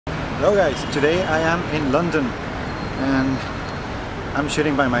Hello guys, today I am in London and I'm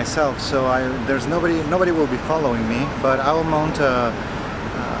shooting by myself, so there's nobody will be following me, but I will mount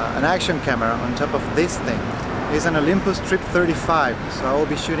an action camera on top of this thing. It's an Olympus Trip 35, so I will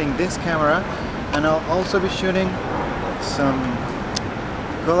be shooting this camera, and I'll also be shooting some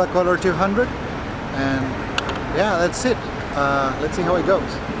Color 200, and yeah, that's it. Let's see how it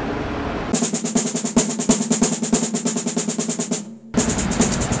goes.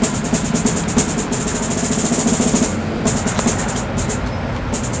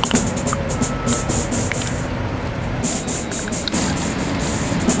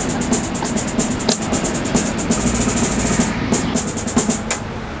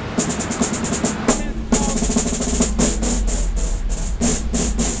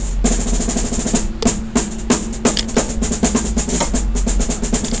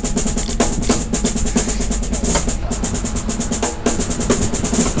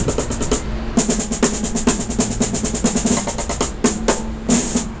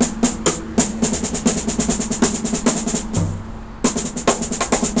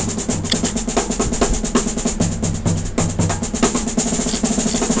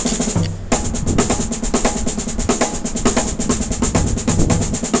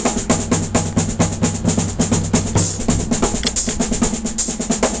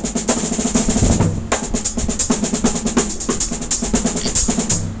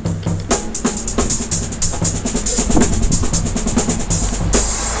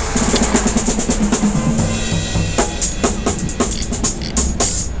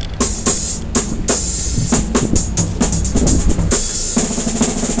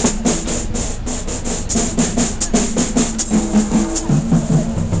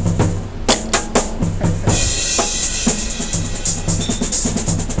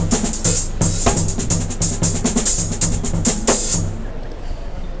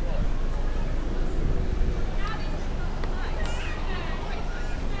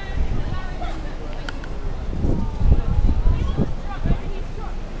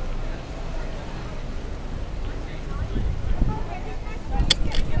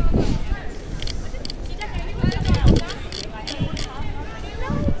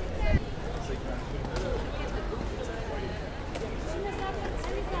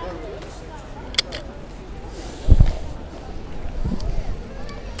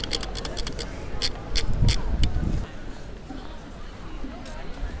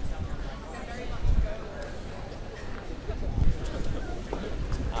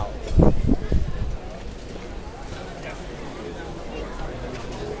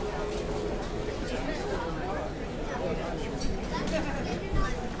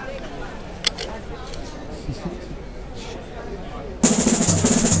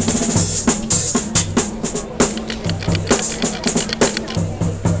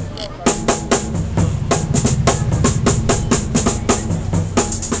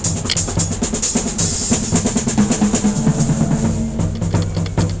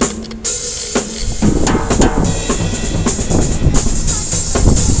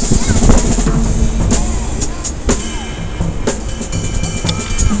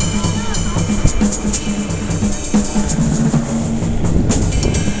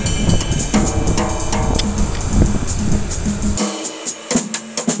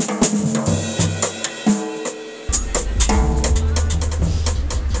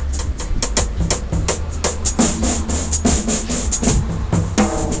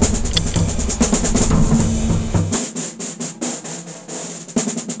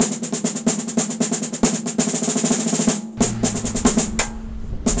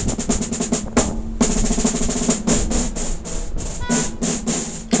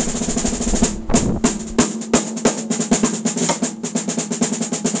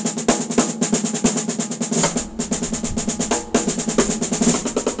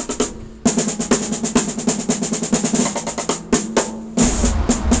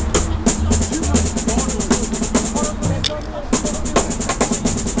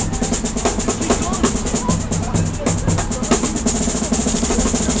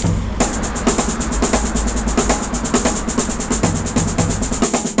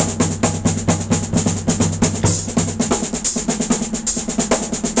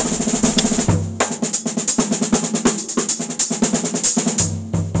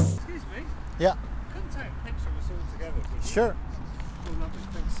 Yeah. Couldn't take a picture of us all together. Sure. Oh, lovely.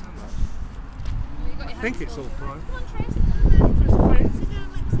 Thanks so much. I think it's all private. Come on, Trace.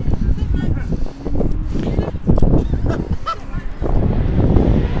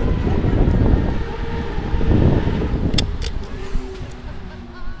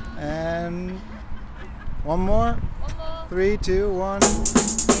 And one more. 3, 2, 1.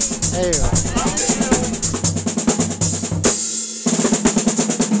 Hey.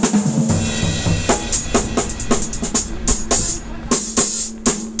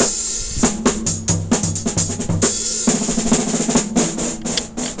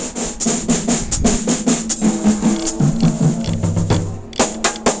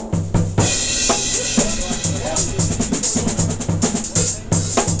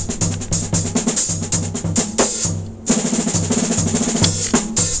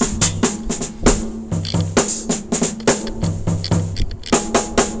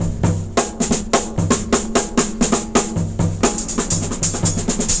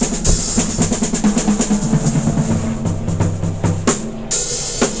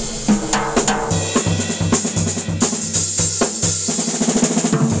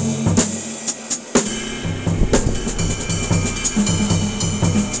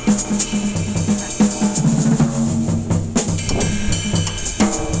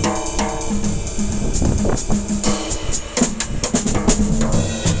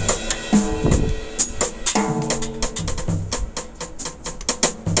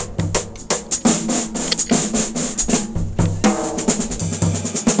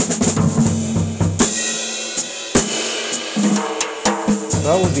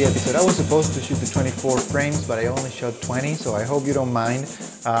 That was the episode. I was supposed to shoot the 24 frames, but I only shot 20, so I hope you don't mind.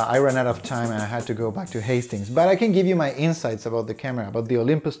 I ran out of time and I had to go back to Hastings. But I can give you my insights about the camera, about the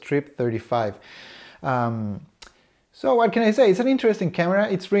Olympus Trip 35. So what can I say? It's an interesting camera.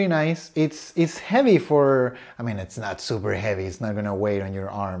 It's really nice. It's heavy for, I mean, it's not super heavy. It's not gonna weigh on your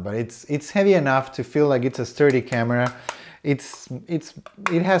arm, but it's heavy enough to feel like it's a sturdy camera. It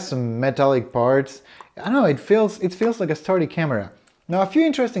has some metallic parts. I don't know, it feels like a sturdy camera. Now, a few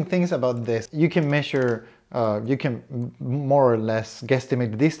interesting things about this. You can measure, you can more or less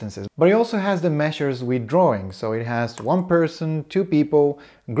guesstimate the distances, but it also has the measures with drawing. So it has one person, two people,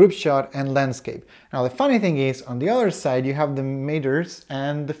 group shot, and landscape. Now, the funny thing is, on the other side, you have the meters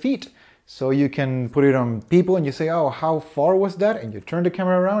and the feet. So you can put it on people and you say, oh, how far was that? And you turn the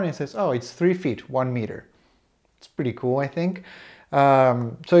camera around and it says, oh, it's 3 feet, 1 meter. It's pretty cool, I think.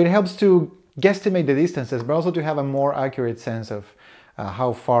 So it helps to guesstimate the distances, but also to have a more accurate sense of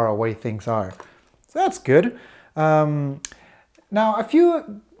how far away things are. So that's good. Now, a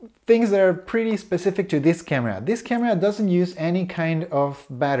few things that are pretty specific to this camera. This camera doesn't use any kind of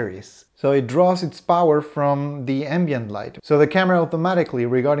batteries. So it draws its power from the ambient light. So the camera automatically,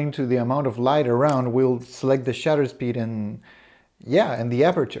 regarding to the amount of light around, will select the shutter speed and the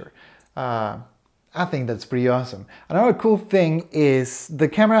aperture. I think that's pretty awesome. Another cool thing is the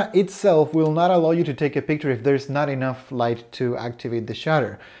camera itself will not allow you to take a picture if there's not enough light to activate the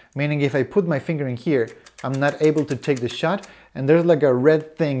shutter. Meaning if I put my finger in here, I'm not able to take the shot, and there's like a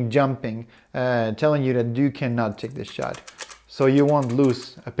red thing jumping telling you that you cannot take the shot. So you won't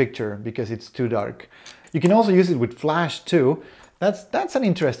lose a picture because it's too dark. You can also use it with flash too. That's an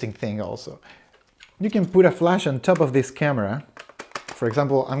interesting thing also. You can put a flash on top of this camera. For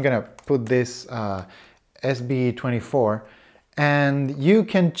example, I'm gonna put this SB24, and you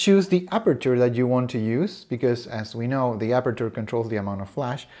can choose the aperture that you want to use, because as we know, the aperture controls the amount of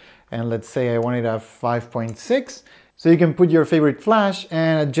flash. And let's say I want it at 5.6, so you can put your favorite flash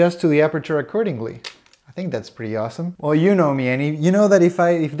and adjust to the aperture accordingly. I think that's pretty awesome. Well, you know me, and you know that if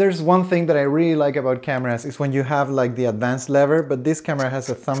there's one thing that I really like about cameras, is when you have like the advanced lever, but this camera has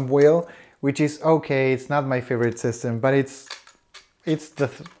a thumb wheel, which is okay. It's not my favorite system, but it's the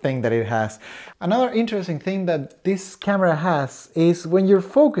thing that it has. Another interesting thing that this camera has is when you're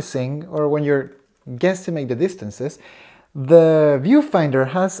focusing, or when you're guesstimate the distances, the viewfinder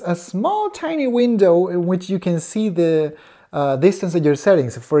has a small tiny window in which you can see the distance that you're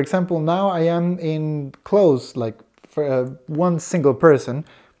setting. So for example, now I am in close, like for one single person.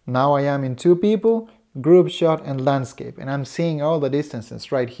 Now I am in 2 people, group shot, and landscape, and I'm seeing all the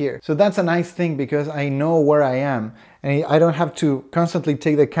distances right here. So that's a nice thing, because I know where I am and I don't have to constantly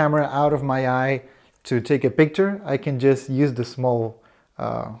take the camera out of my eye to take a picture. I can just use the small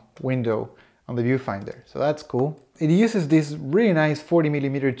window on the viewfinder. So that's cool. It uses this really nice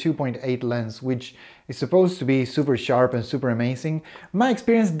 40mm 2.8 lens, which is supposed to be super sharp and super amazing. My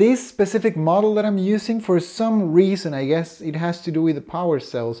experience, this specific model that I'm using, for some reason, I guess it has to do with the power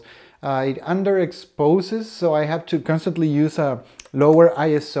cells, it underexposes, so I have to constantly use a lower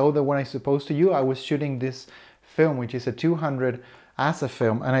ISO than what I'm supposed to use. I was shooting this film, which is a 200 ASA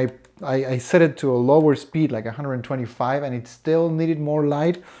film, and I set it to a lower speed, like 125, and it still needed more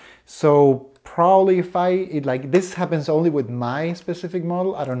light. So probably if like this happens only with my specific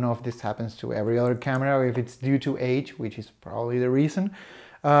model. I don't know if this happens to every other camera, or if it's due to age, which is probably the reason.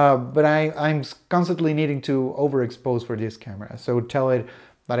 But I'm constantly needing to overexpose for this camera. So tell it,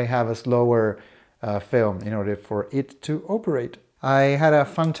 but I have a slower film in order for it to operate. I had a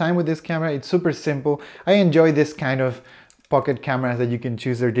fun time with this camera. It's super simple. I enjoy this kind of pocket cameras that you can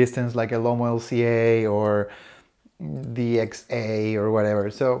choose their distance, like a Lomo LCA or the XA or whatever.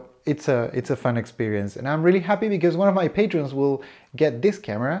 So it's a fun experience, and I'm really happy because one of my patrons will get this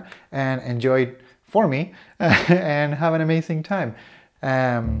camera and enjoy it for me and have an amazing time.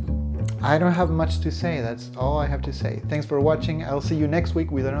 I don't have much to say. That's all I have to say. Thanks for watching. I'll see you next week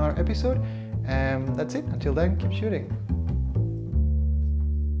with another episode. That's it. Until then, keep shooting.